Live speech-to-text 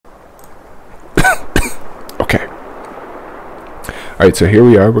Alright, so here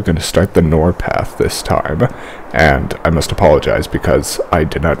we are. We're going to start the Nohr path this time. And I must apologize because I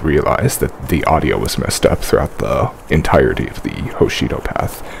did not realize that the audio was messed up throughout the entirety of the Hoshido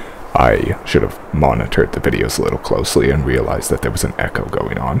path. I should have monitored the videos a little closely and realized that there was an echo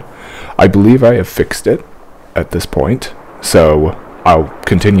going on. I believe I have fixed it at this point, so I'll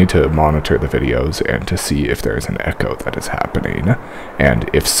continue to monitor the videos and to see if there is an echo that is happening. And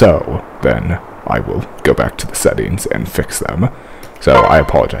if so, then I will go back to the settings and fix them. So I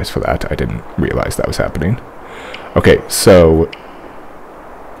apologize for that. I didn't realize that was happening. Okay, so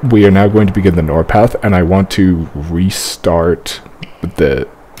we are now going to begin the Nohr path, and I want to restart the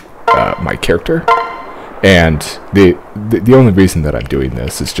my character. And the only reason that I'm doing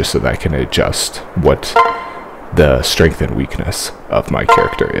this is just so that I can adjust what the strength and weakness of my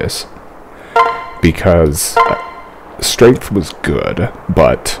character is. Because strength was good,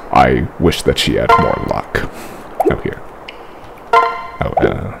 but I wish that she had more luck. Oh, here.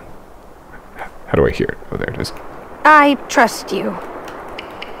 Oh, how do I hear it? Oh, there it is. I trust you.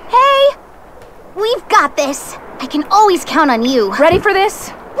 Hey! We've got this. I can always count on you. Ready for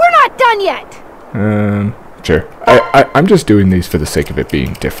this? We're not done yet! Sure. I'm just doing these for the sake of it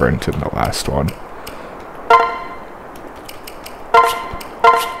being different than the last one.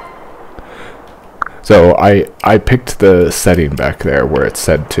 So I picked the setting back there where it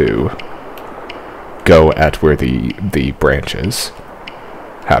said to go at where the branches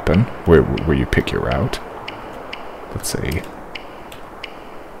happen, where you pick your route. Let's see.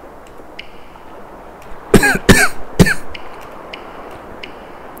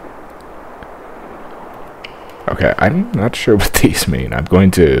 Okay, I'm not sure what these mean. I'm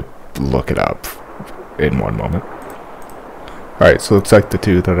going to look it up in one moment. Alright, so it looks like the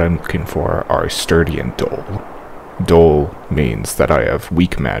two that I'm looking for are sturdy and dull. Dull means that I have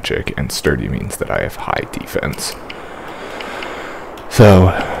weak magic, and sturdy means that I have high defense. So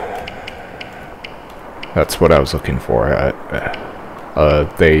that's what I was looking for. I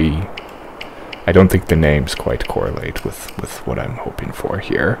don't think the names quite correlate with what I'm hoping for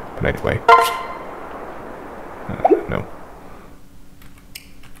here. But anyway. No.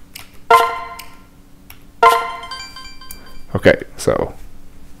 Okay, so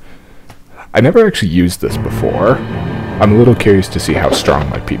I never actually used this before. I'm a little curious to see how strong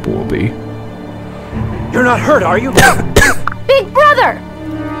my people will be. You're not hurt, are you? Big brother!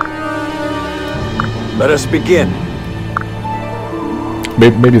 Let us begin.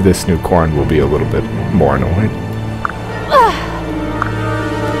 Maybe this new corn will be a little bit more annoying.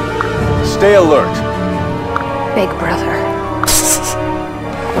 Stay alert. Big brother.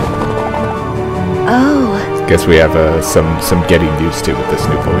 Oh. Guess we have some getting used to with this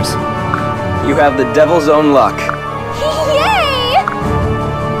new voice. You have the devil's own luck. Yay!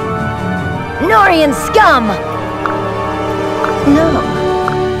 Nohrian scum! No.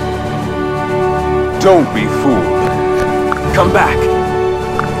 Don't be fooled. Come back.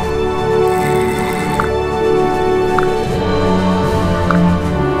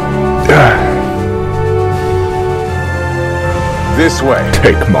 This way.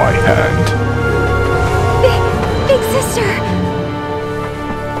 Take my hand. Big sister!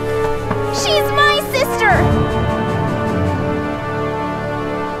 She's my sister!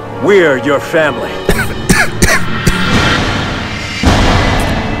 We're your family.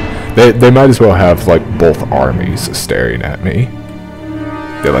 They might as well have like both armies staring at me.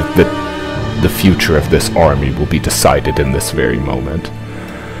 They're like the future of this army will be decided in this very moment.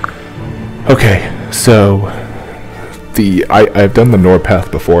 Okay, so I've done the Nohr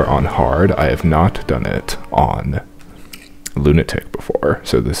path before on hard. I have not done it on lunatic before,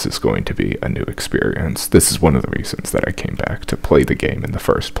 so this is going to be a new experience. This is one of the reasons that I came back to play the game in the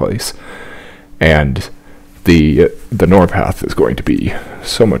first place. And the Nohr path is going to be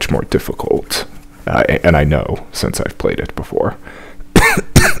so much more difficult, and I know since I've played it before.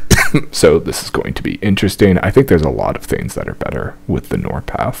 So this is going to be interesting. I think there's a lot of things that are better with the Nohr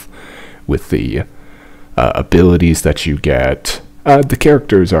path, with the abilities that you get. The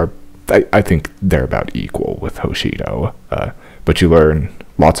characters are, I think they're about equal with Hoshido, but you learn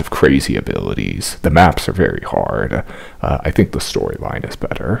lots of crazy abilities. The maps are very hard. I think the storyline is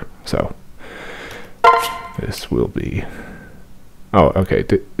better, so this will be... Oh, okay.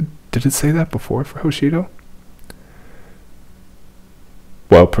 Did it say that before for Hoshido?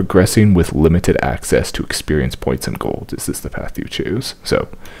 While progressing with limited access to experience points and gold, is this the path you choose? So,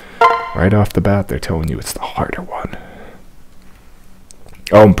 right off the bat, they're telling you it's the harder one.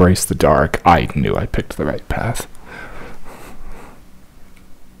 Oh, embrace the dark. I knew I picked the right path.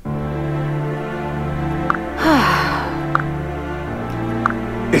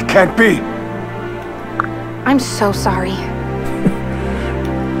 It can't be. I'm so sorry.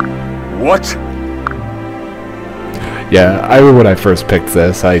 What? Yeah, when I first picked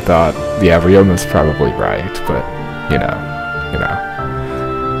this, I thought, yeah, Ryoma's probably right, but, you know.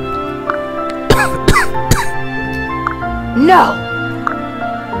 No!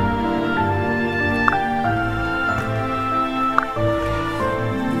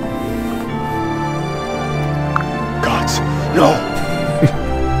 Gods, no!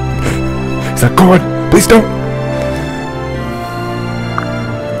 Is that God? Please don't!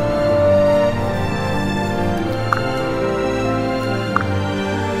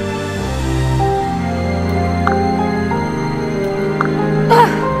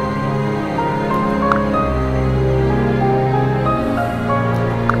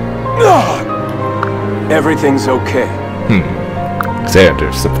 Everything's okay.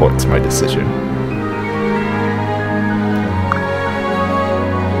 Xander supports my decision.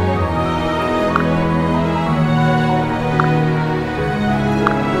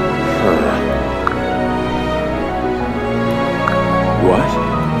 What?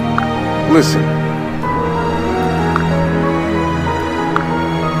 Listen.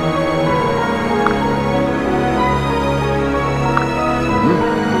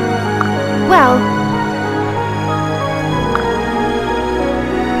 Well,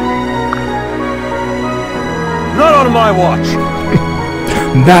 Not on my watch.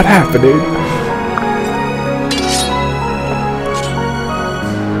 Not happening.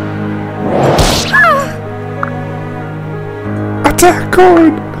 Attack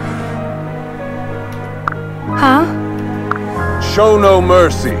God! huh? Show no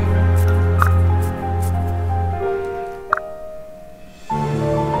mercy.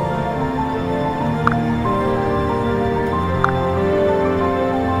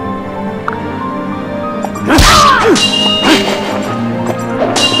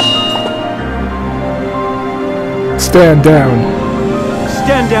 Stand down.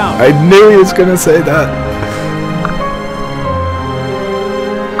 Stand down. I knew he was gonna say that.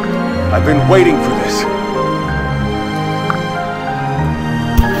 I've been waiting for this.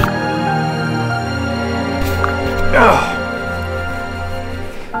 Oh!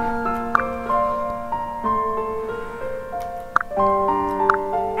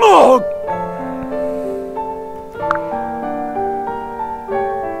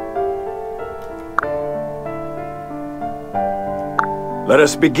 Let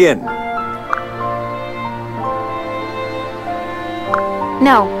us begin.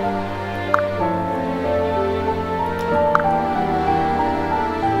 No.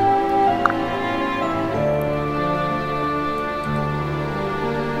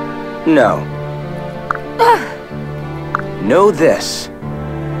 No. Know this.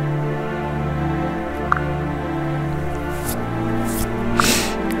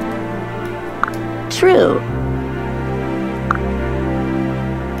 True.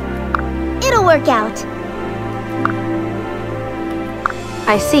 It'll work out.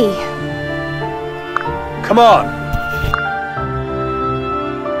 I see. Come on.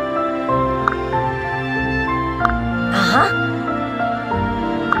 Uh-huh.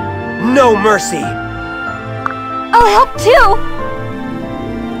 No mercy. I'll help too!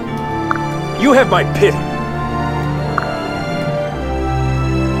 You have my pity.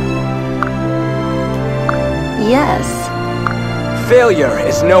 Yes. Failure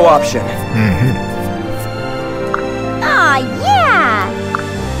is no option. Ah, yeah!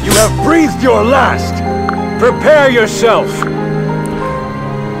 You have breathed your last. Prepare yourself.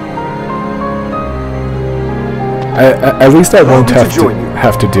 At least I won't Welcome to have join you.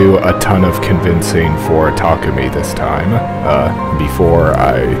 have to do a ton of convincing for Takumi this time. Before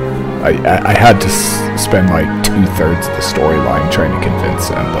I had to spend like 2/3 of the storyline trying to convince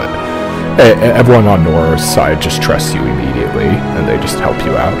him, but everyone on Nohr's side just trusts you immediately, and they just help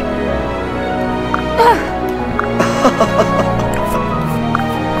you out.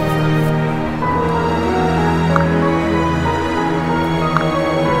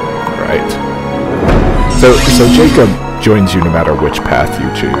 Right. So Jacob joins you no matter which path you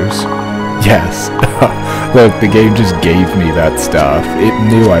choose. Yes. Look, the game just gave me that stuff. It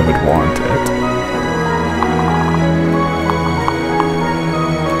knew I would want it.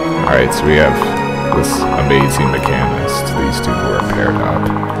 Alright, so we have this amazing mechanist, these two who are paired up.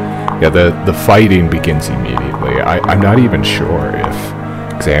 Yeah, the fighting begins immediately. I'm not even sure if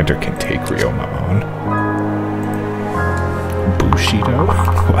Xander can take Ryoma on. Bushido?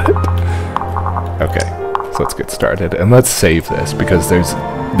 What? Okay, so let's get started. And let's save this, because there's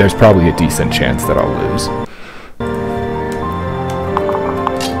probably a decent chance that I'll lose.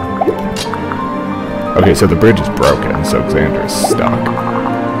 Okay, so the bridge is broken, so Xander's stuck.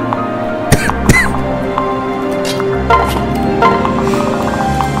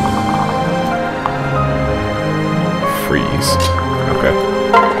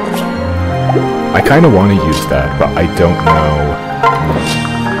 kind of want to use that, but I don't know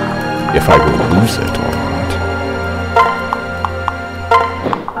if I will lose it or not.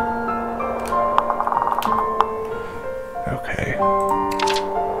 Okay.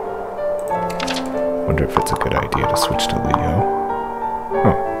 Wonder if it's a good idea to switch to Leo.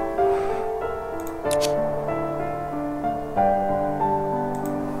 Oh.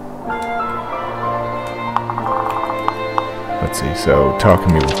 Let's see, so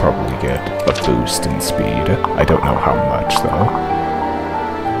Takumi will probably get a boost in speed. I don't know how much, though.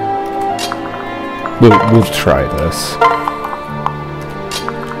 We'll try this.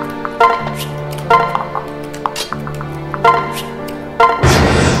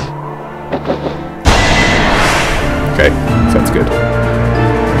 Okay, sounds good.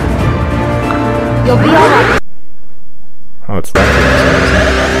 You'll be alright. Oh, it's that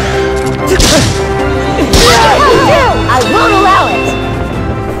I won't allow it!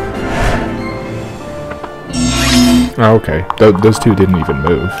 Oh, okay. Those two didn't even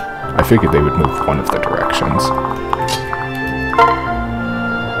move. I figured they would move one of the directions.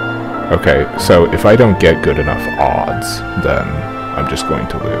 Okay, so if I don't get good enough odds, then I'm just going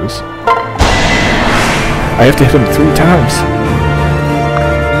to lose. I have to hit him 3 times!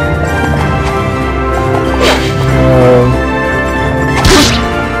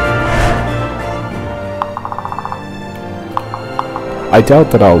 I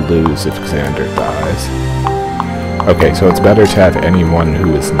doubt that I'll lose if Xander dies. Okay, so it's better to have anyone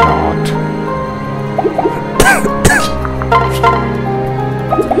who is not...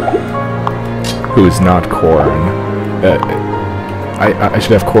 who is not Corrin. I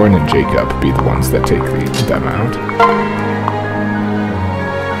should have Corrin and Jacob be the ones that take them out.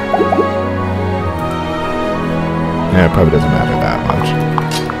 Yeah, it probably doesn't matter that much.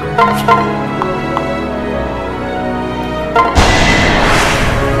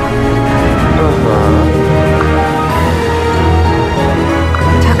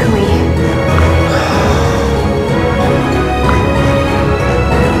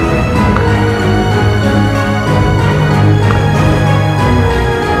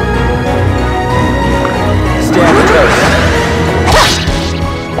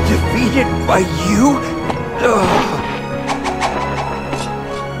 Defeated by you? Ugh.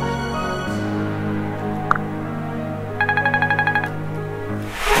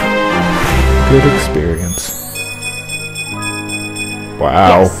 Good experience.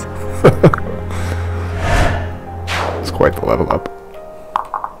 Wow. Yes. It's quite the level up.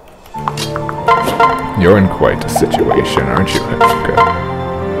 You're in quite a situation, aren't you, Hitsuka?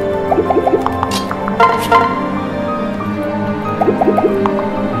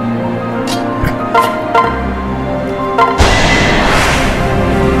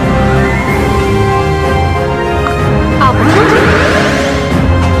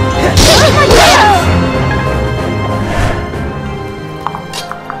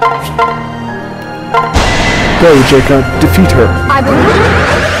 Go, Jacob, defeat her. I believe.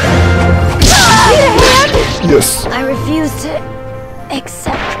 Need a hand? Yes. I refuse to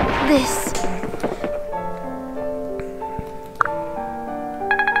accept this.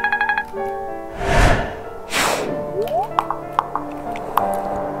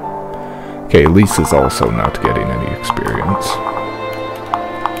 Okay, Lisa's also not getting any experience.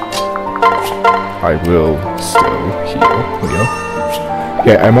 I will still heal Leo.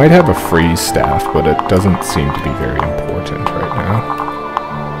 Yeah, I might have a freeze staff, but it doesn't seem to be very important right now.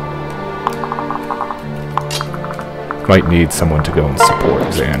 Might need someone to go and support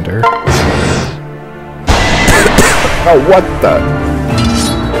Xander. Oh, what the?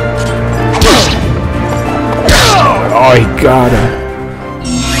 Oh, he got him.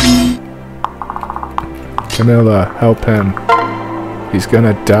 Camilla, help him. He's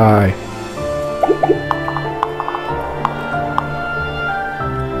gonna die.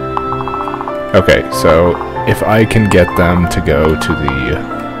 Okay, so if I can get them to go to the...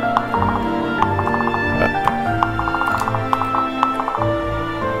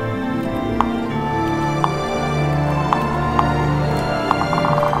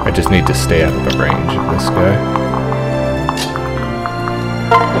 I just need to stay out of the range of this guy.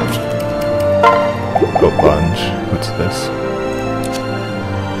 Oh, lunge. What's this?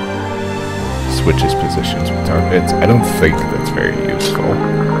 Switches positions with targets. I don't think that's very useful.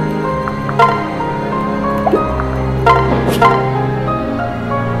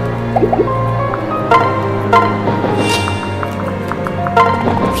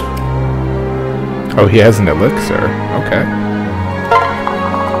 Oh, he has an elixir. Okay.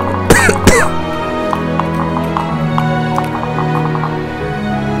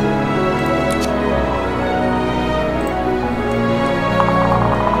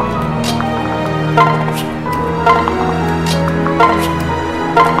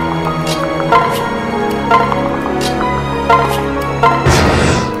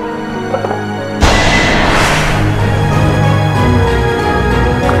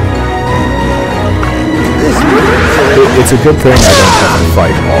 It's a good thing I don't have to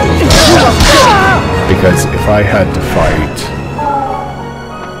fight all of them. Because if I had to fight...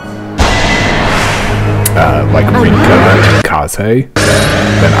 like Rinka and Kaze,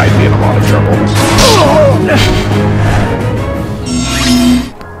 then I'd be in a lot of trouble.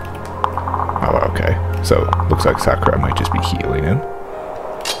 Oh, okay. So, looks like Sakura might just be healing him.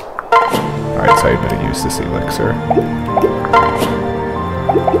 Alright, so I'm gonna use this elixir.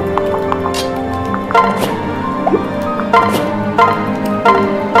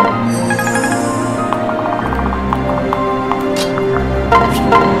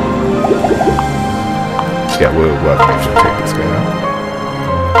 Yeah, we'll actually take this guy out.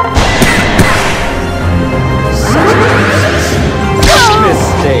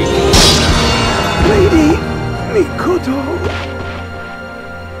 Mistake. Lady Mikoto.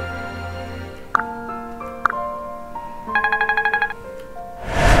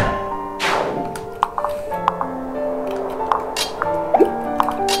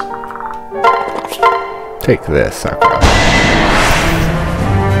 Take this, Sakura.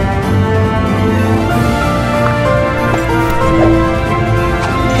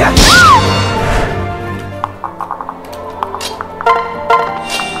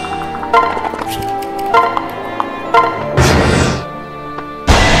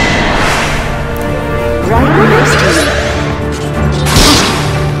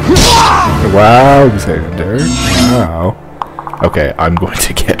 Wow, Xander. Wow. Okay, I'm going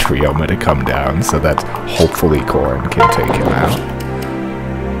to get Ryoma to come down so that hopefully Korin can take him out.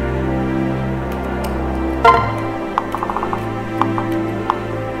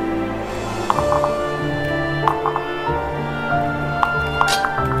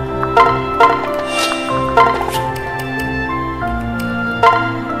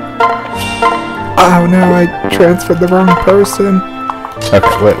 Oh no, I transferred the wrong person.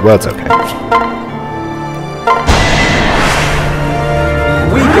 Okay, well, it's okay.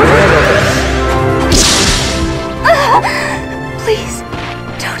 We can handle this. Please,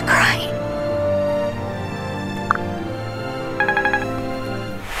 don't cry.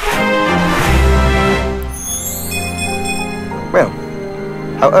 Well,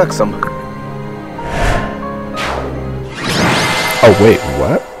 how irksome. Oh wait,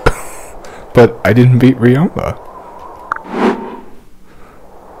 what? But I didn't beat Ryoma.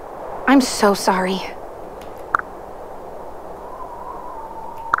 I'm so sorry.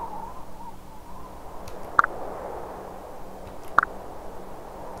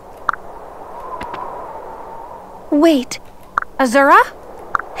 Wait. Azura?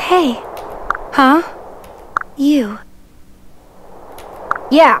 Hey. Huh? You.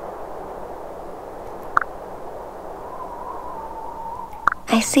 Yeah.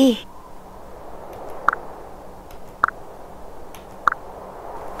 I see.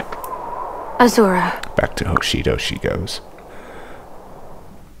 Azura. Back to Hoshido she goes.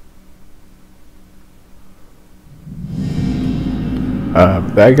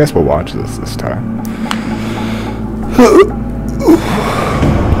 I guess we'll watch this time.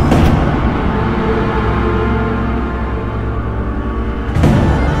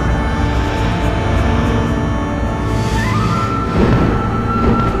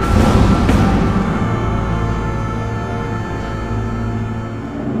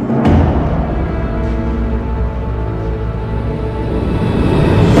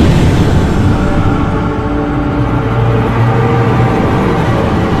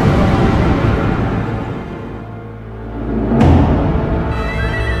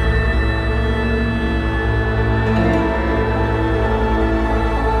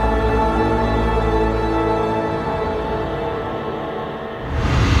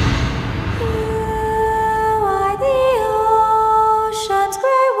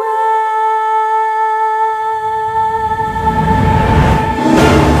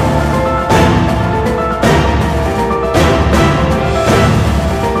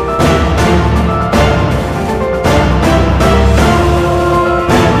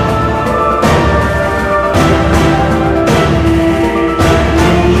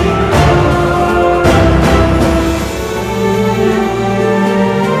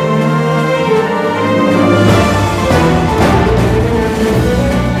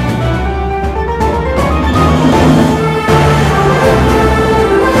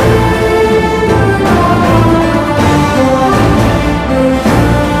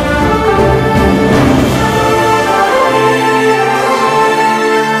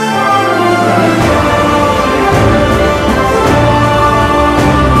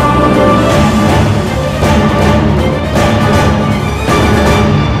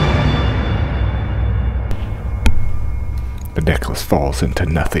 The necklace falls into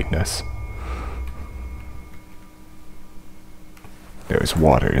nothingness. There is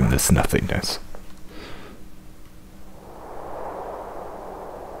water in this nothingness.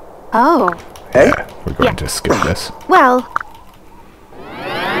 Oh. Hey? Yeah, we're going to skip this. Well,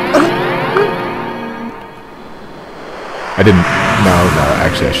 I didn't... No,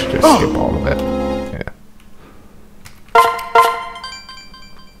 actually I should just skip all of it. Yeah.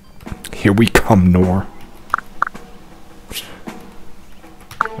 Here we come, Nohr.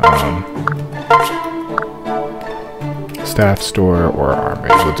 Staff store or armory?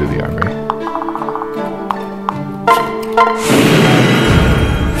 We'll do the armory.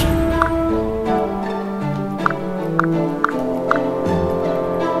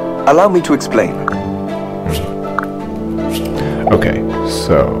 Allow me to explain. Okay,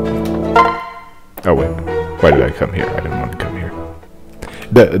 so... Oh wait, why did I come here? I didn't want to come here.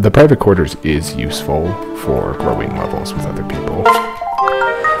 The private quarters is useful for growing levels with other people.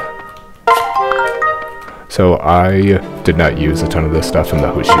 So I did not use a ton of this stuff in the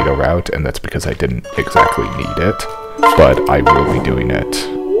Hoshido route, and that's because I didn't exactly need it. But I will be doing it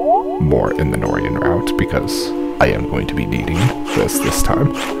more in the Nohrian route, because I am going to be needing this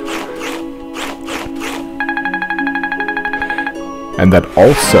time. And that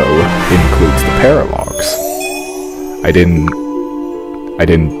also includes the paralogs. I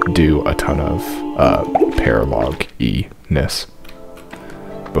didn't do a ton of paralog-e-ness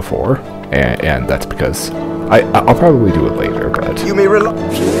before, and that's because I'll probably do it later, but You may rely.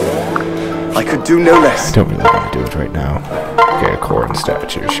 I could do no I less. don't really want to do it right now. Okay, a core and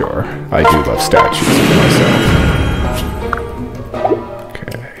statue, sure. I do love statues myself.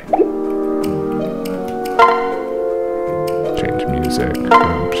 Okay. Change music.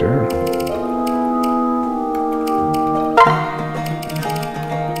 Sure.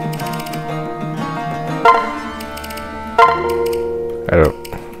 I don't.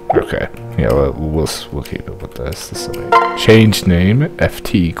 Okay. Yeah, we'll keep it with this. This will be change name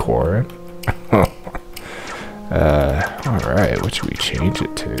FT core. Alright, what should we change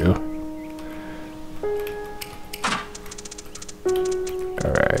it to?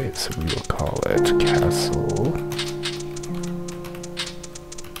 Alright, so we will call it Castle.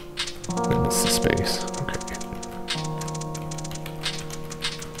 And this is space. Okay.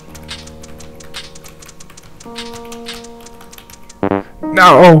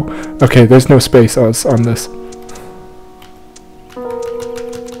 No! Okay, there's no space on this.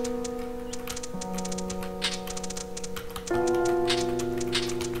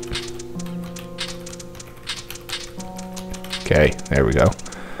 Okay, there we go.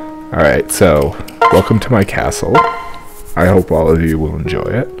 Alright, so, welcome to my castle. I hope all of you will enjoy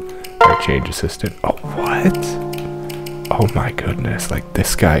it. Alright, change assistant. Oh, what? Oh my goodness, like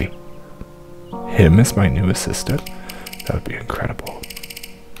this guy. Him as my new assistant? That would be incredible.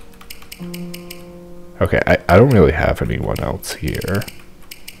 Okay, I don't really have anyone else here.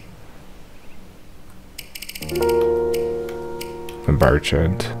 The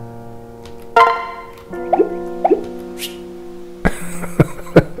merchant.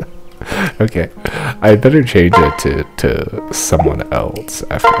 Okay, I better change it to someone else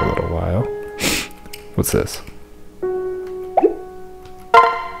after a little while. What's this?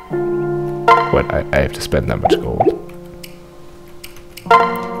 What, I have to spend that much gold?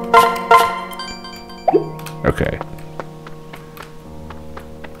 Okay.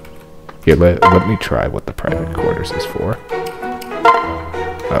 Here, let me try what the private quarters is for.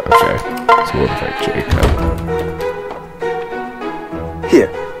 Okay, so we'll invite Jacob. Here.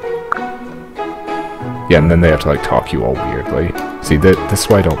 Yeah, and then they have to like talk you all weirdly. See, this is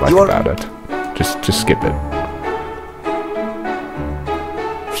what I don't like about it. Just skip it.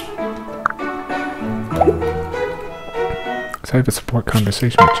 So I have a support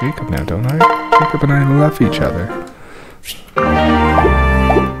conversation with Jacob now, don't I? Jacob and I love each other.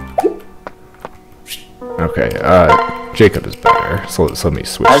 Okay, Jacob is better. So let me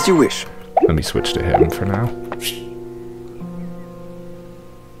switch. As you wish. Let me switch to him for now.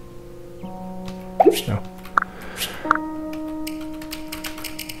 No.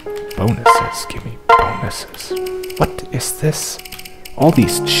 Bonuses. Give me bonuses. What is this? All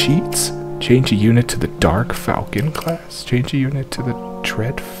these cheats? Change a unit to the Dark Falcon class? Change a unit to the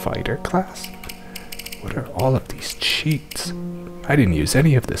Dread Fighter class? What are all of these cheats? I didn't use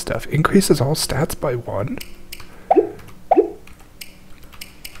any of this stuff. Increases all stats by 1?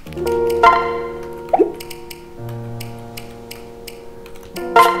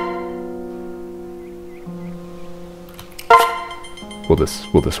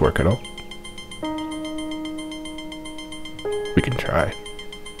 Will this work at all? We can try.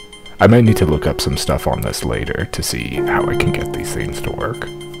 I might need to look up some stuff on this later to see how I can get these things to work.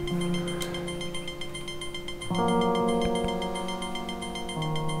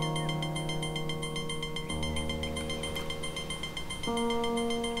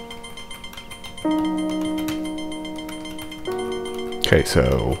 Okay,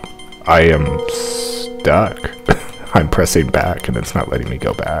 so I am stuck. I'm pressing back and it's not letting me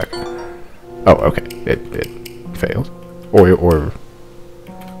go back. Oh, okay. It failed. Or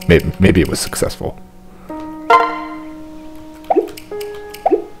maybe it was successful.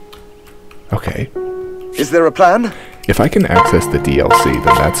 Okay. Is there a plan? If I can access the DLC,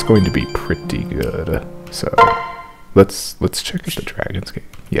 then that's going to be pretty good. So let's check out the Dragon's Gate.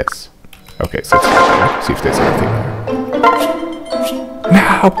 Yes. Okay, so let's go there. See if there's anything there.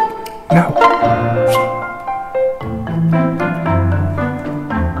 No! No!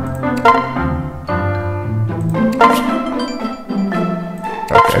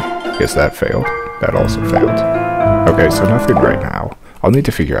 Okay, guess that failed. That also failed. Okay, so nothing right now. I'll need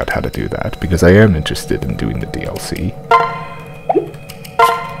to figure out how to do that, because I am interested in doing the DLC.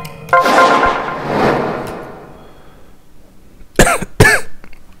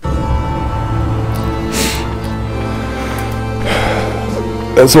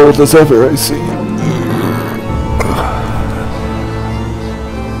 As old as ever, I see.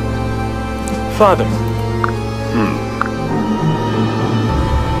 Father.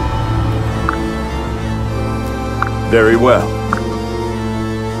 Very well.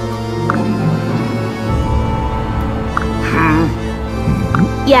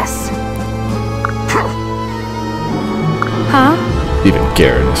 Yes. Huh? Even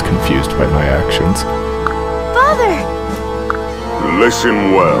Garen is confused by my actions. Father!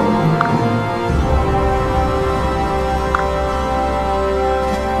 Listen well.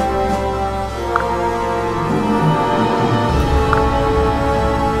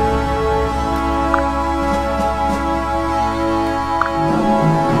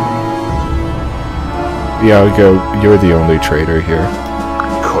 Yeah, I'll go. You're the only traitor here.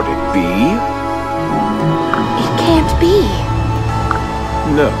 Could it be? It can't be.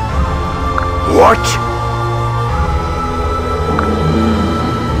 No. What?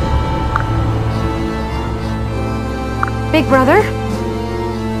 Big brother?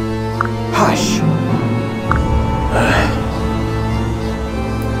 Hush.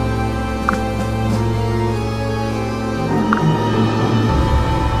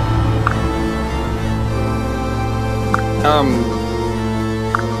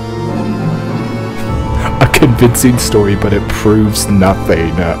 A convincing story, but it proves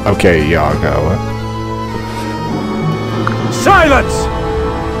nothing. Okay, Yago. Silence!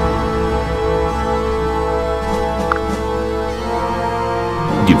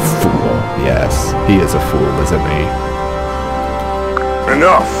 You fool. Yes, he is a fool, isn't he?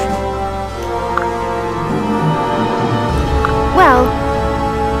 Enough! Well,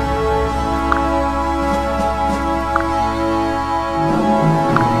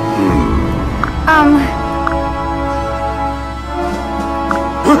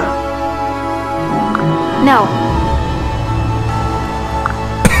 no.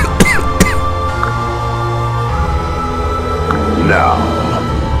 Now.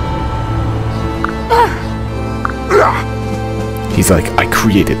 He's like, I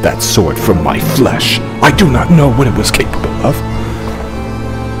created that sword from my flesh. I do not know what it was capable of.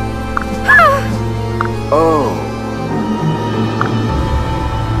 Oh,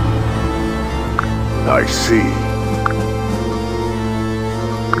 I see.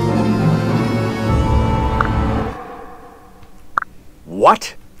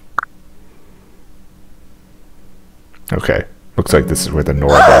 What? Okay, looks like this is where the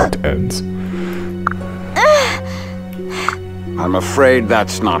Nohr belt ends. I'm afraid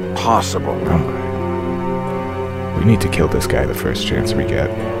that's not possible. Oh my. We need to kill this guy the first chance we get.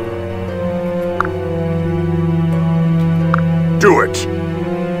 Do it!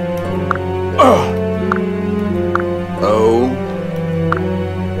 Oh.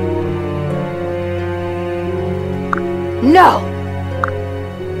 No!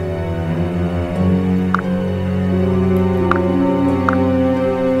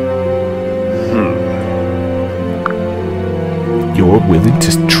 You're willing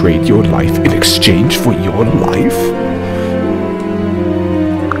to trade your life in exchange for your life?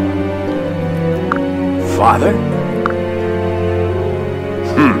 Father?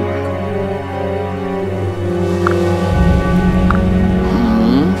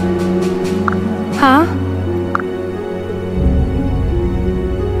 Huh?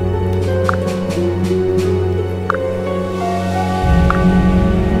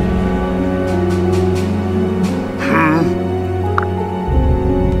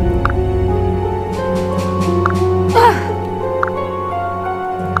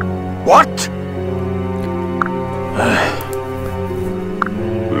 What?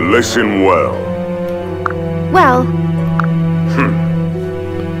 Listen well. Well,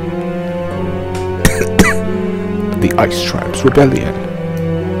 The Ice Tribe's rebellion.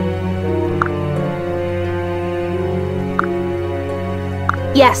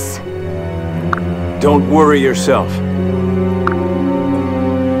 Yes. Don't worry yourself.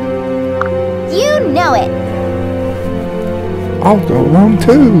 You know it. I'll go along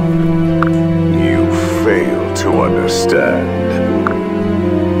too. You fail to understand.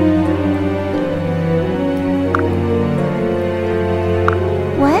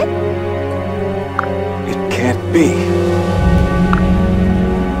 What? It can't be.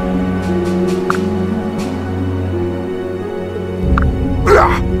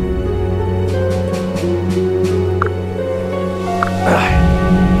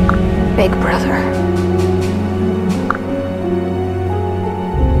 Big brother.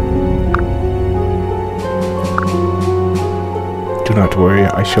 Do not worry,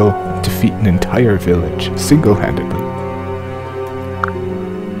 I shall defeat an entire village, single-handedly.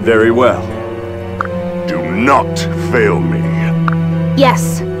 Very well. Do not fail me.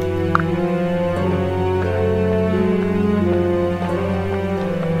 Yes.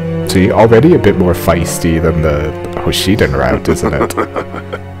 See, already a bit more feisty than the Hoshiden route, isn't it?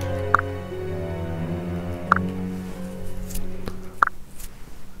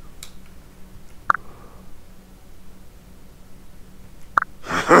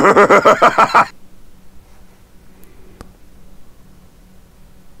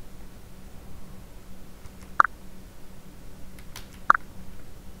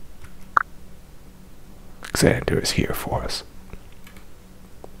 Xander is here for us.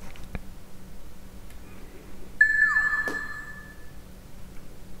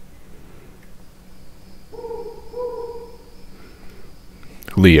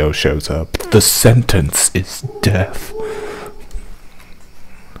 Leo shows up. The sentence is death.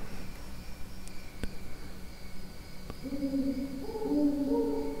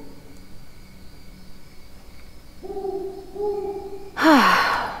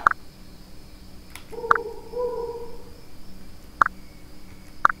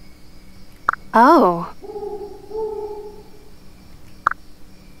 Oh.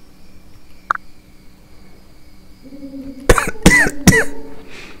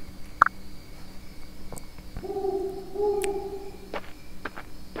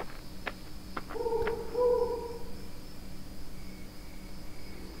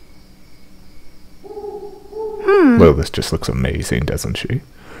 Lilith just looks amazing, doesn't she?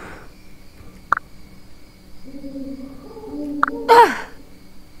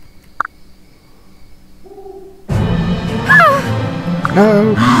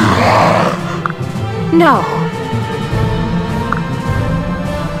 No! No.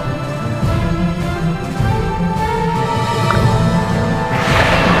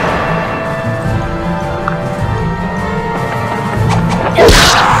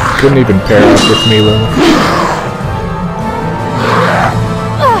 Couldn't even pair up with me, Lilith.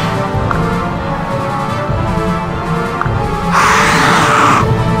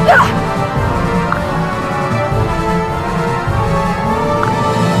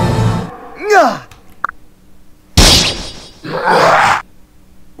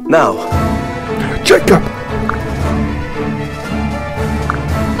 Now, Jacob!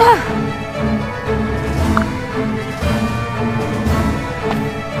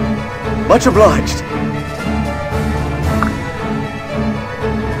 much obliged.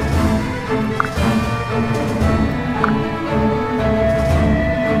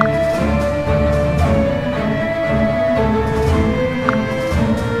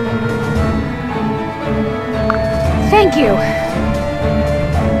 Thank you.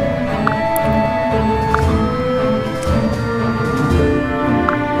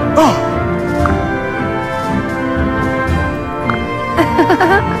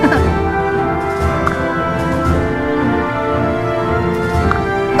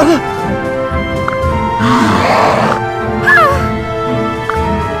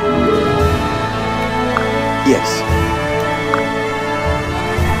 Yes.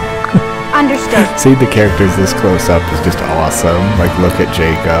 Understood. See the characters this close up is just awesome. Like, look at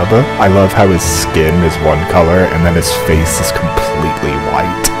Jacob. I love how his skin is one color and then his face is completely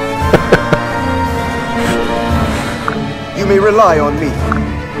white. You may rely on me.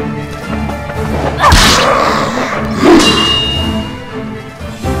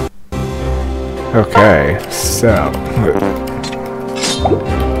 Okay, so...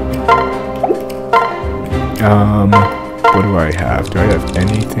 what do I have? Do I have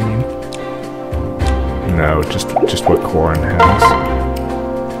anything? No, just what Corrin has.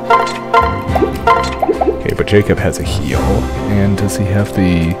 Okay, but Jacob has a heal. And does he have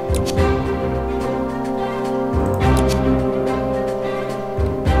the...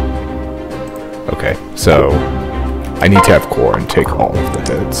 Okay, so I need to have Korin take all of the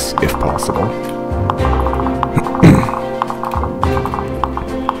hits, if possible.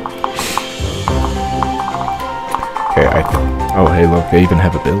 Okay, oh hey look, they even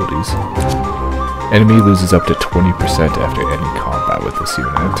have abilities. Enemy loses up to 20% after any combat with this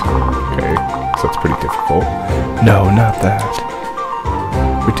unit. Okay, so that's pretty difficult. No, not that.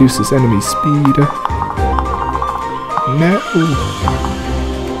 Reduces enemy speed. No.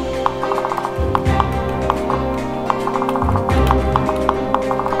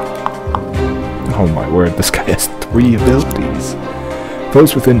 Oh my word, this guy has 3 abilities.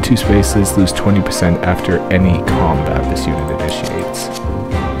 Foes within 2 spaces lose 20% after any combat this unit initiates.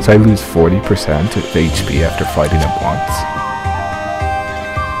 So I lose 40% of HP after fighting it once.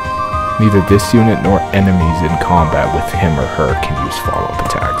 Neither this unit nor enemies in combat with him or her can use follow-up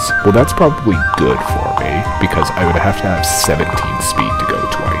attacks. Well, that's probably good for me, because I would have to have 17 speed to go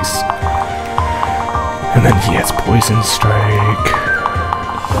twice. And then he has Poison Strike.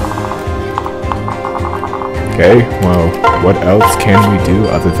 Okay, well, what else can we do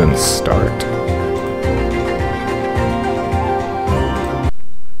other than start?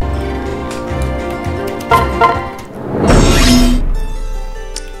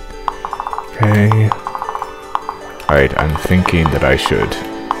 Okay. Alright, I'm thinking that I should...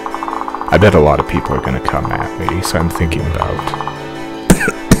 I bet a lot of people are gonna come at me, so I'm thinking about...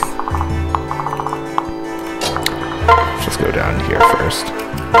 Let's just go down here first.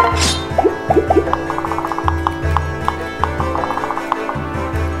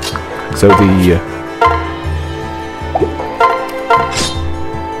 So the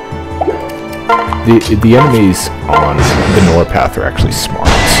enemies on the Nohr path are actually smart,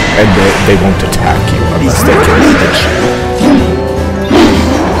 and they won't attack you unless they can hit you.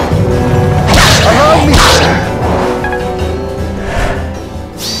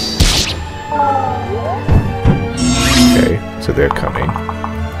 Okay, so they're coming.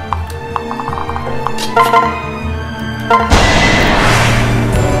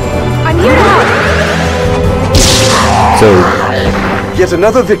 So, yet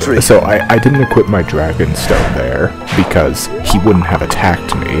another victory. So I didn't equip my Dragon Stone there because he wouldn't have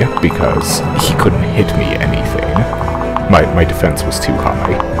attacked me because he couldn't hit me anything. My defense was too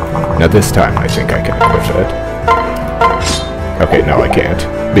high. Now this time I think I can equip it. Okay, no I can't.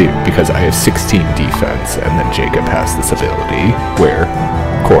 Because I have 16 defense and then Jacob has this ability where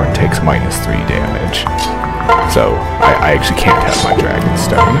Korin takes -3 damage. So I actually can't have my Dragon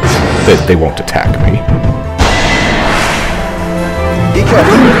Stone. They won't attack me. Be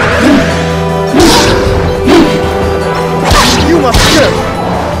careful. You must go.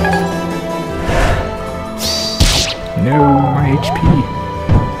 No, my HP.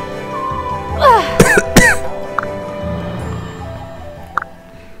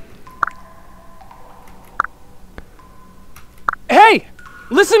 Hey!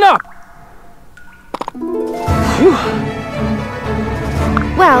 Listen up! Phew.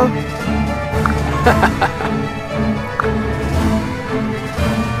 Well...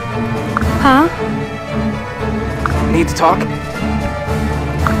 Huh? Need to talk?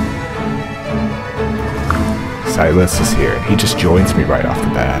 Silas is here, and he just joins me right off the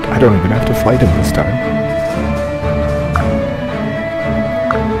bat. I don't even have to fight him this time.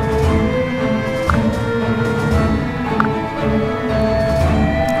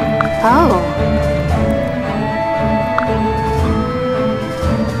 Oh.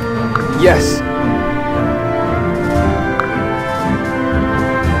 Yes.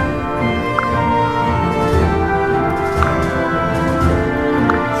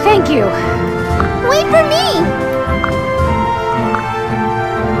 Thank you. Wait for me!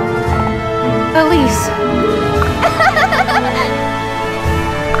 Elise.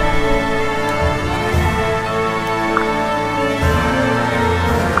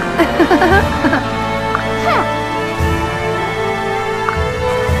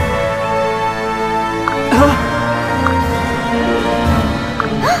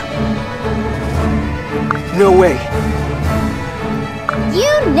 No way.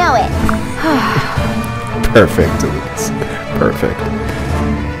 You know it. Perfect, Elise. Perfect.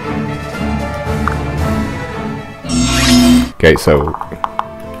 Okay, so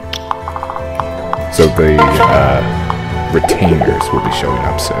the retainers will be showing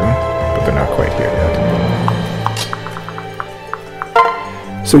up soon, but they're not quite here yet.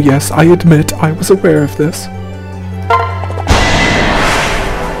 So yes, I admit I was aware of this.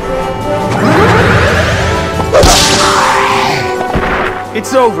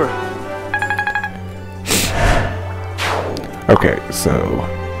 It's over. Okay, so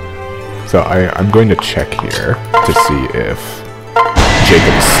I'm going to check here to see if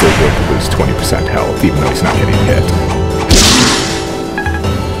Jacob is still going to lose 20% health, even though he's not getting hit.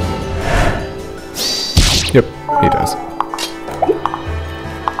 Yep, he does.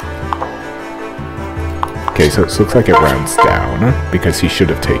 Okay, so it looks like it rounds down, because he should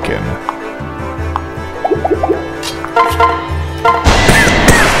have taken...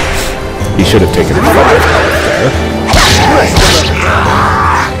 he should have taken 5 health there.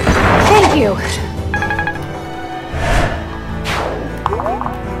 Thank you.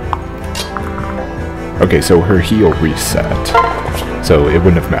 Okay, so her heal reset. So it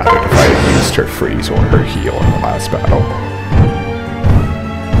wouldn't have mattered if I had used her freeze or her heal in the last battle.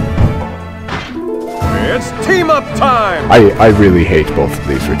 It's team-up time! I really hate both of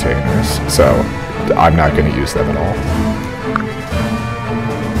these retainers, so I'm not going to use them at all.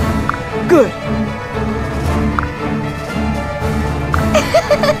 Good.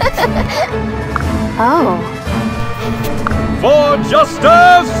 Oh. For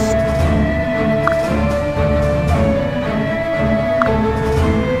justice!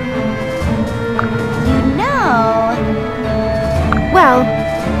 You know... Well...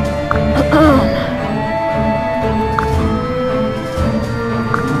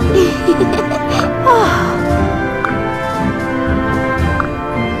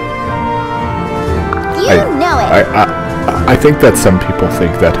 You know it! I think that some people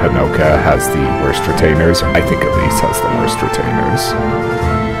think that Hanoka has the worst retainers. I think Elise has the worst retainers.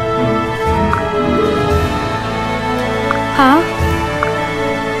 Huh?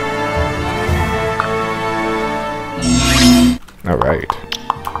 Alright.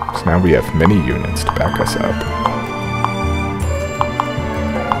 So now we have many units to back us up.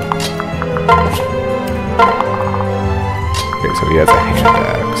 Okay, so he has a hand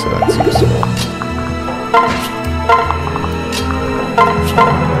axe, so that's useful.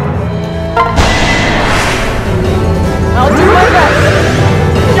 I'll do my best.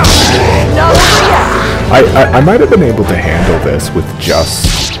 Not over yet. I might have been able to handle this with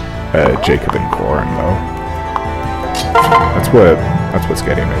just Jacob and Corin, though. That's what's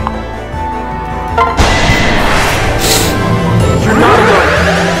getting me. You're not alone.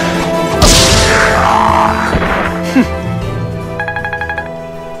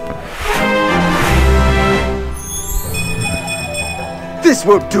 This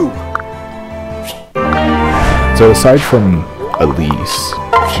will do. So aside from Elise,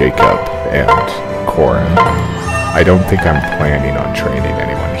 Jacob, and Corin, I don't think I'm planning on training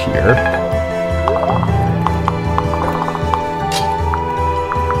anyone here.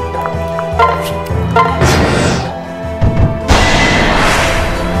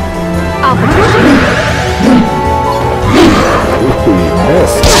 Ooh, you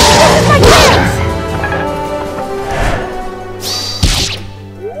missed.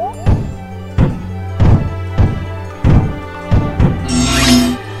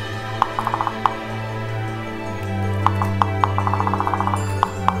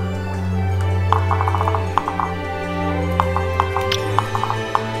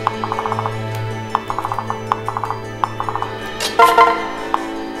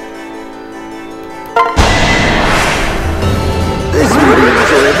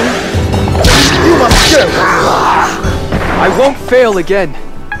 I won't fail again.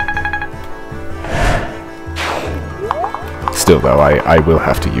 Still, though, I will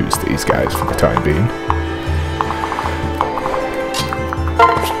have to use these guys for the time being.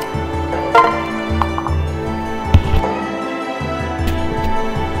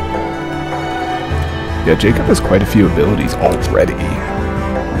 Yeah, Jacob has quite a few abilities already.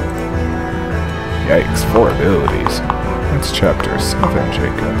 Yikes, 4 abilities. That's chapter 7,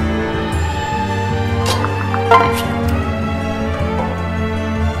 Jacob.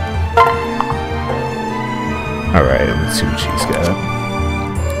 Alright, let's see what she's got.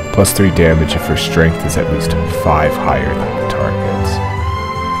 +3 damage if her strength is at least 5 higher than the target's.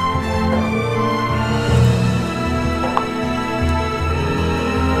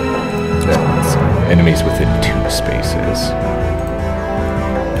 That's enemies within 2 spaces.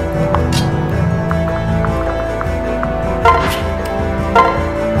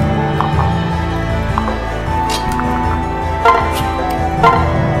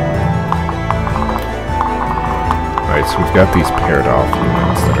 So we've got these paired off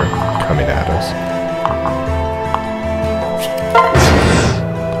units that are coming at us.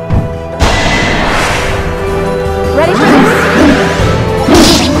 Ready for this?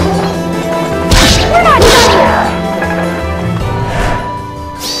 We're not done yet!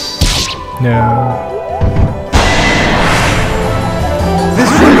 No.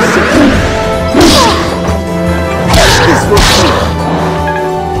 This will do.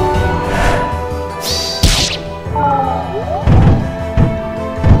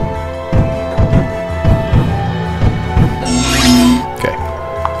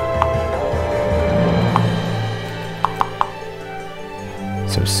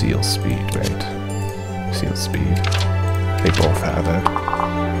 also seal speed, right? Seal speed. They both have it.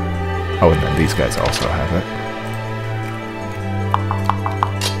 Oh, and then these guys also have it.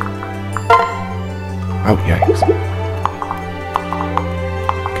 Oh, yikes.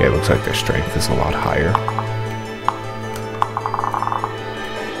 Okay, looks like their strength is a lot higher.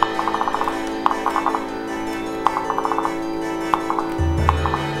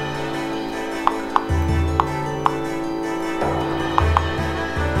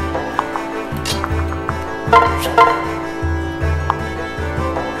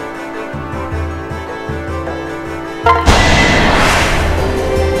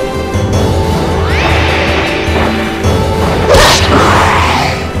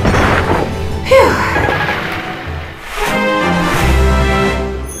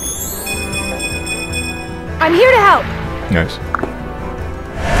 I'm here to help. Nice.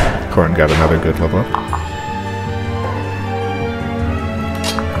 Corn got another good level up.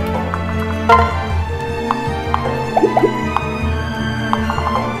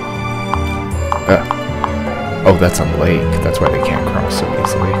 Oh, that's a lake. That's why they can't cross so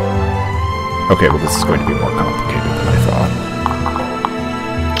easily. Okay, well this is going to be more complicated than I thought.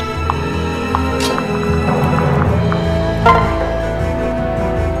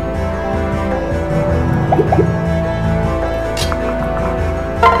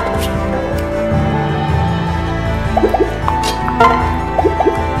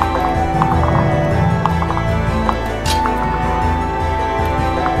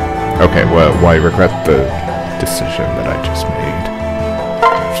 Okay, well, I regret the decision that I just made.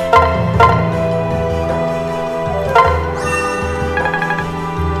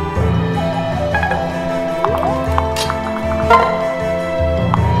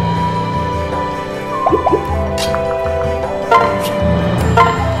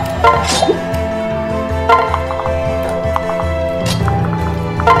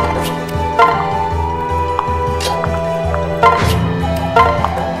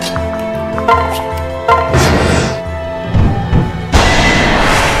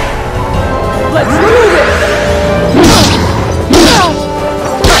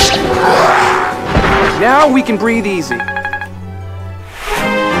 Now we can breathe easy.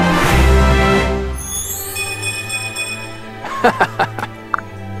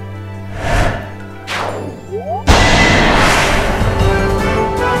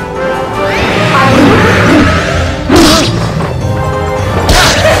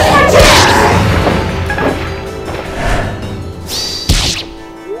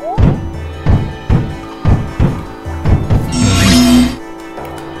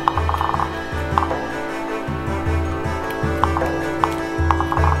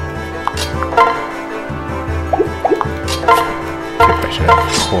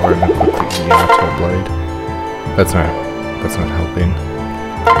 That's not helping.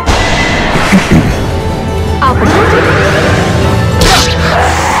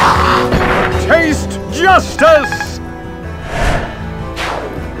 Taste justice!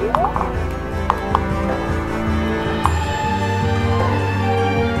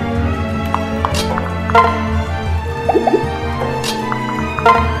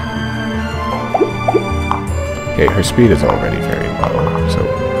 Okay, her speed is already very low, so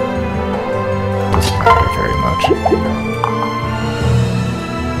it doesn't matter very much.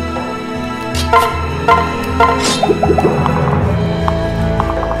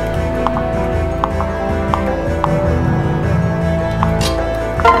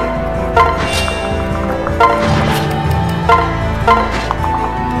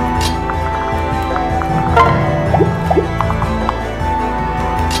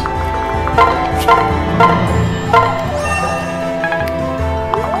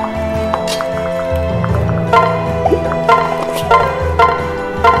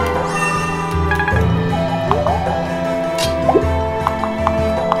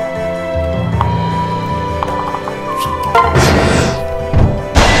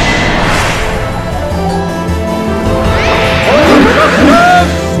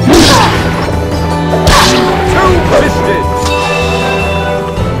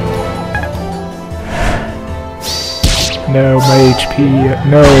 No, my HP.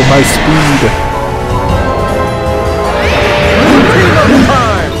 No, my speed.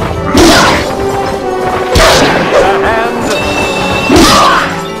 Time!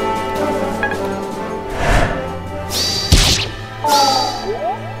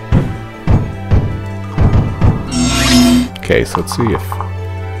 Okay, so let's see if...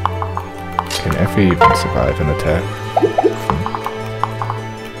 Can Effie even survive an attack?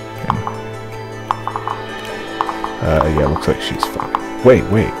 Yeah, looks like she's fine. Wait,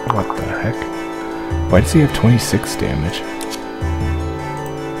 what the heck? Why does he have 26 damage?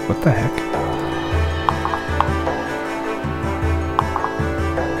 What the heck?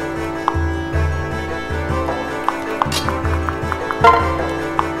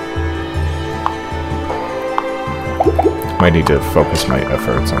 Might need to focus my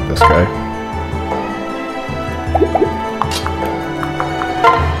efforts on this guy.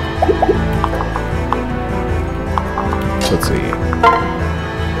 Let's see.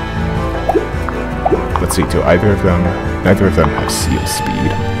 Let's see, do either of them... Neither of them have seal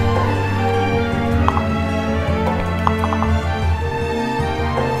speed.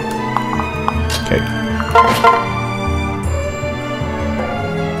 Okay.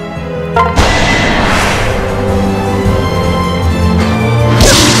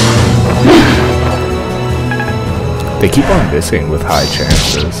 They keep on missing with high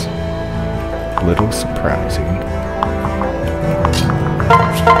chances. A little surprising.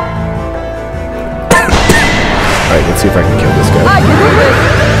 Alright, let's see if I can kill this guy. I can do this!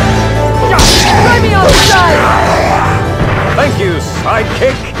 Let me on the side! Thank you,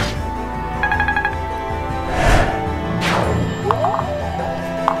 sidekick!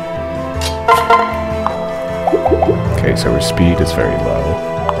 Okay, so her speed is very low.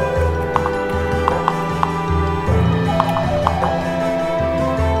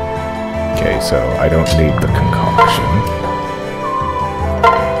 Okay, so I don't need the concoction.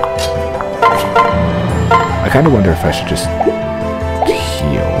 I kind of wonder if I should just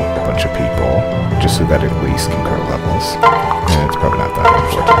heal a bunch of people, just so that at least can grow levels. And it's probably not that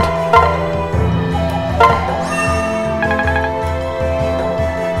important.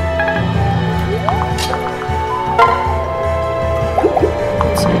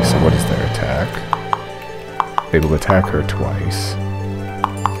 Let's see, so what is their attack? They will attack her twice.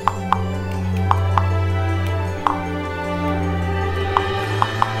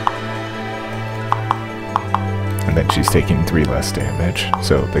 And then she's taking 3 less damage,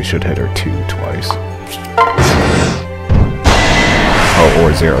 so they should hit her 2 twice. Oh,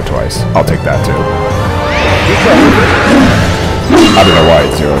 or 0 twice. I'll take that too. I don't know why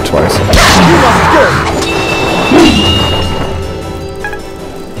it's 0 twice.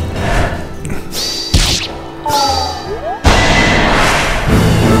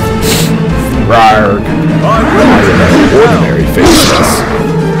 Rarg! I am an ordinary faceless.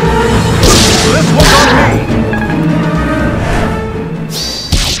 This one's on me!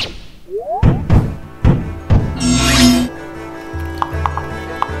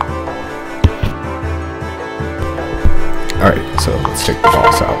 Alright, so let's take the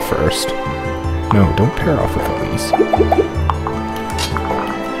boss out first. No, don't pair off with Elise.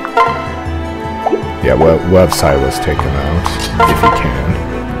 Yeah, we'll have Silas take him out, if he can.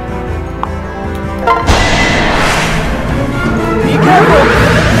 Be careful!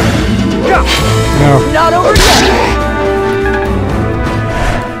 No. Not over yet!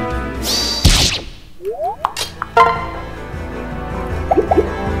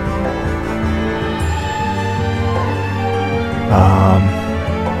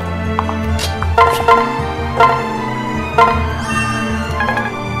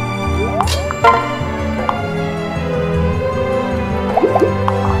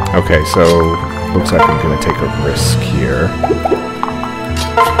 Okay, so looks like I'm gonna take a risk here.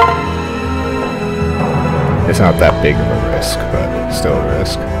 It's not that big of a risk, but still a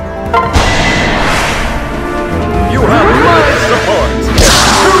risk. You have my support!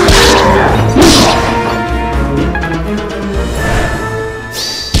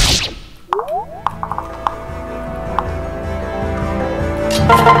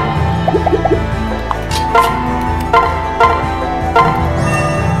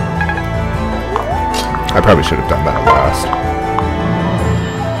 I probably should have done that last.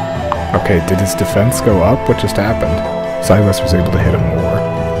 Okay, did his defense go up? What just happened? Silas was able to hit him more.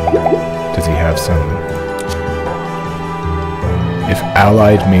 Does he have some... If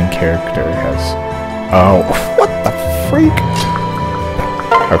allied main character has... Oh, what the freak?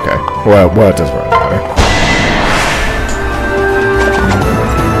 Okay, well, it doesn't really matter.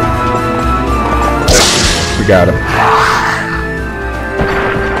 We got him.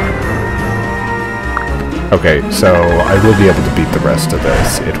 Okay, so I will be able to beat the rest of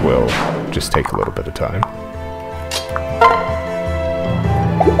this. It will just take a little bit of time.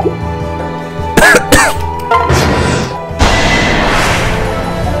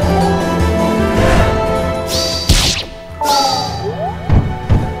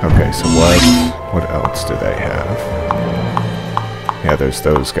 Okay, so what else do they have? Yeah, there's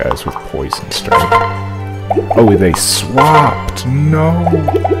those guys with Poison Strike. Oh, they swapped! No!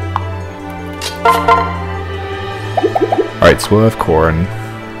 Alright, so we'll have Corrin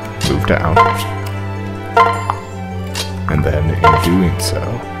move down. And then in doing so,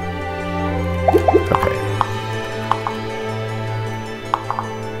 Okay.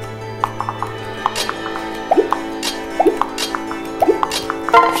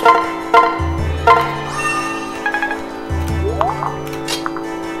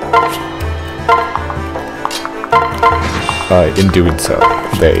 In doing so,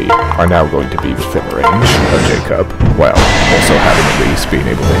 they are now going to be within range of Jacob, while also having Elise being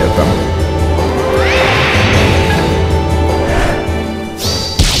able to hit them.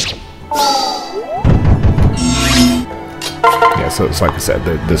 Yeah, so it's like I said,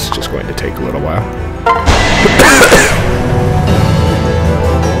 this is just going to take a little while.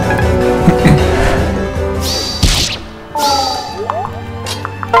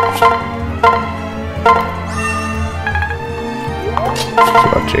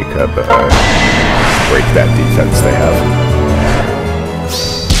 Jacob break that defense they have.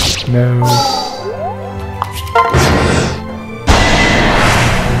 No.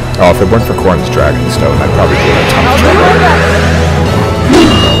 Oh, if it weren't for Corn's Dragonstone, I'd probably be in a ton of trouble.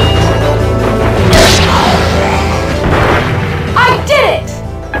 I did it!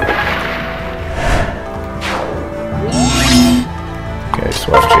 Okay,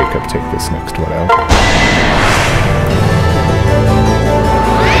 so I'll have Jacob take this next one out.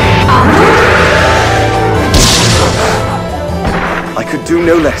 I could do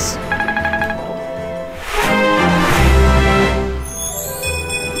no less.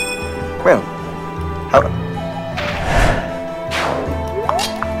 Well, how...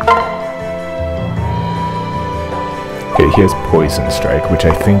 Okay, he has Poison Strike, which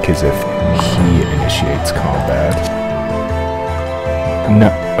I think is if he initiates combat. No,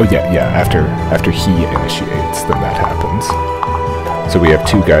 oh yeah, after he initiates, then that happens. So we have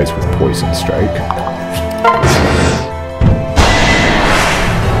two guys with Poison Strike.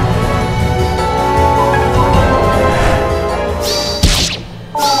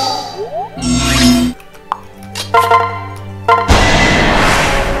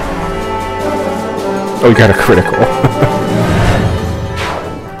 Oh, we got a critical.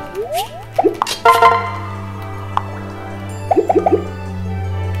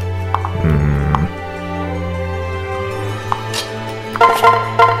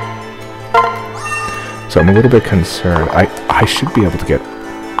 So I'm a little bit concerned. I should be able to get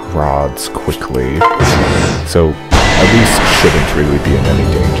rods quickly. So at least shouldn't really be in any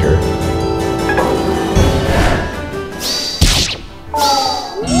danger.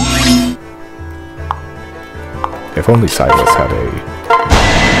 If only Silas had a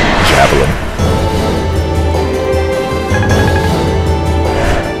javelin.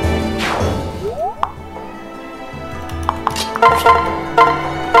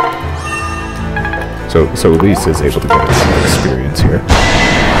 So Elise is able to get a ton of experience here.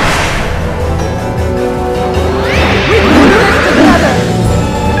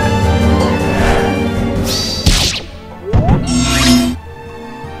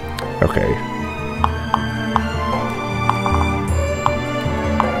 Okay.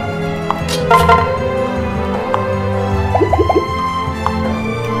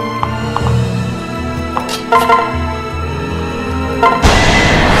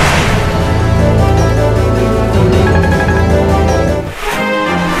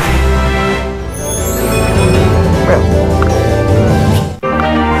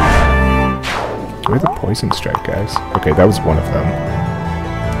 Where are the Poison Strike guys? Okay, that was one of them.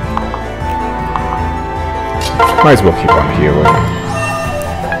 Might as well keep on healing.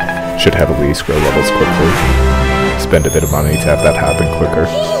 Should have Elise grow levels quickly. Spend a bit of money to have that happen quicker.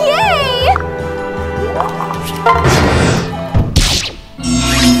 Yay!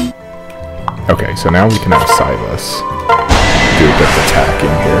 Okay, so now we can have Silas do a bit of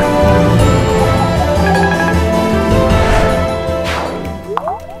attacking here.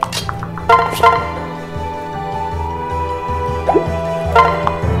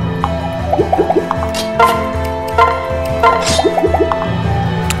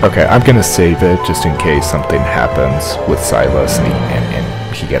 Okay, I'm gonna save it just in case something happens with Silas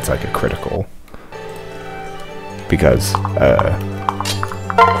and he gets like a critical. Because,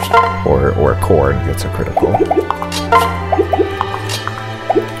 or Korn gets a critical.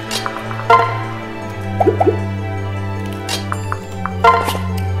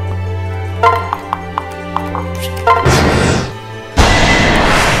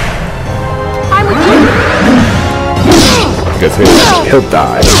 I'm with you! Because he'll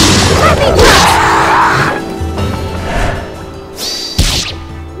die if that happens.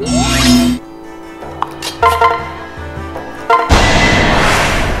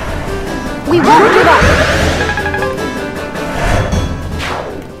 We won't give up!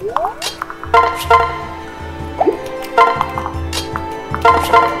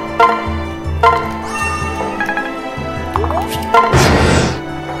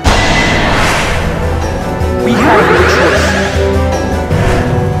 We have no choice.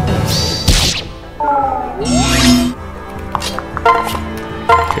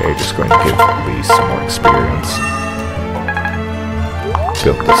 Okay, just going to give Lee some more experience.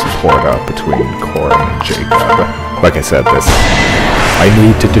 Build the support up between Cora and Jacob. Like I said, I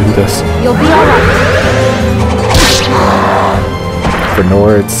need to do this. You'll be alright. For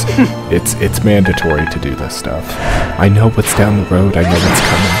Nohr, it's mandatory to do this stuff. I know what's down the road, I know what's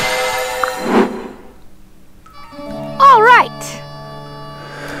coming. Alright!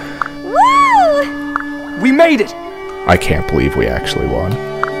 Woo! We made it! I can't believe we actually won.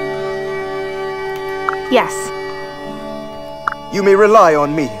 Yes. You may rely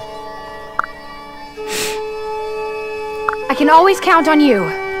on me. I can always count on you.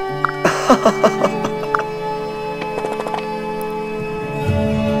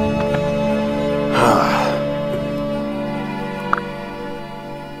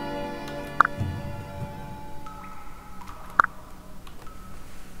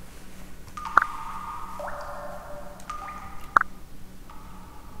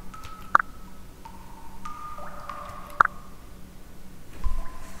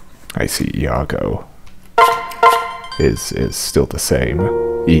 I see Iago is still the same,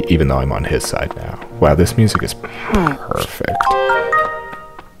 even though I'm on his side now. Wow, this music is perfect.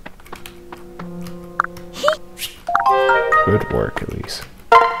 Good work, Elise.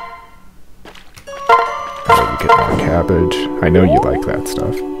 Oh, you get more cabbage. I know you like that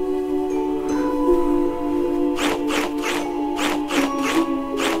stuff.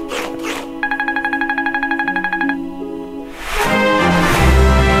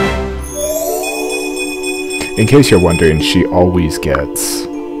 In case you're wondering, she always gets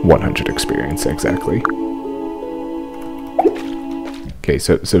 100 experience, exactly. Okay,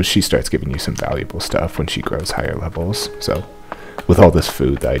 so she starts giving you some valuable stuff when she grows higher levels. So, with all this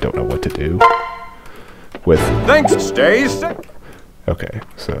food that I don't know what to do with... Thanks, Stace. Okay,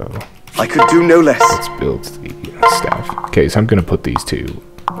 so... I could do no less. Let's build the staff. Okay, so I'm going to put these two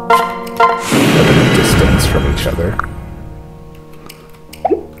at a distance from each other.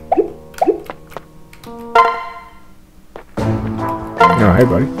 Oh, hey,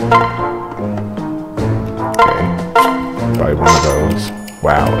 buddy. Okay. Buy one of those.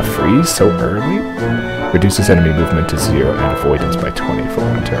 Wow, a freeze so early? Reduces enemy movement to 0 and avoidance by 20 for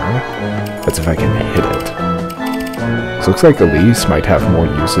 1 turn. That's if I can hit it. So looks like Elise might have more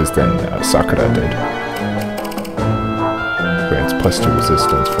uses than Sakura did. Grants +2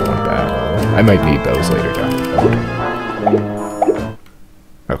 resistance for 1 battle. I might need those later down the road.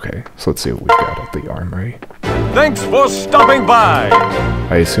 Okay, so let's see what we've got at the armory. Thanks for stopping by.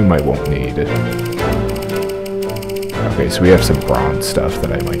 I assume I won't need it. Okay, so we have some bronze stuff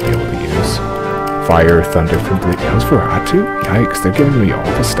that I might be able to use. Fire, thunder from the Nosferatu? Yikes, they're giving me all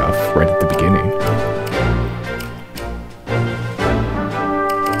the stuff right at the beginning.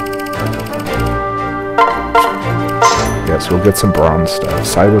 Yes, we'll get some bronze stuff.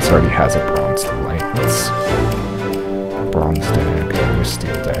 Silas already has a bronze lance. Bronze dagger,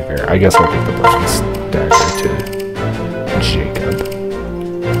 steel dagger. I guess I'll give the bronze dagger to Jacob.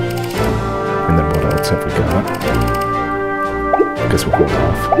 And then what else have we got? I guess we'll hold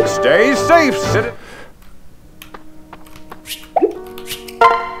off. Stay safe, citizen.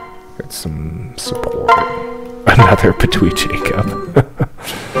 Get some support. Another between Jacob.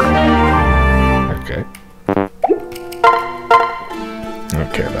 Okay. I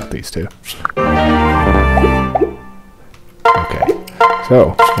don't care about these two. Okay.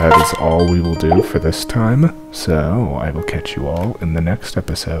 So, that is all we will do for this time. So, I will catch you all in the next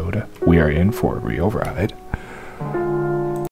episode. We are in for a real ride.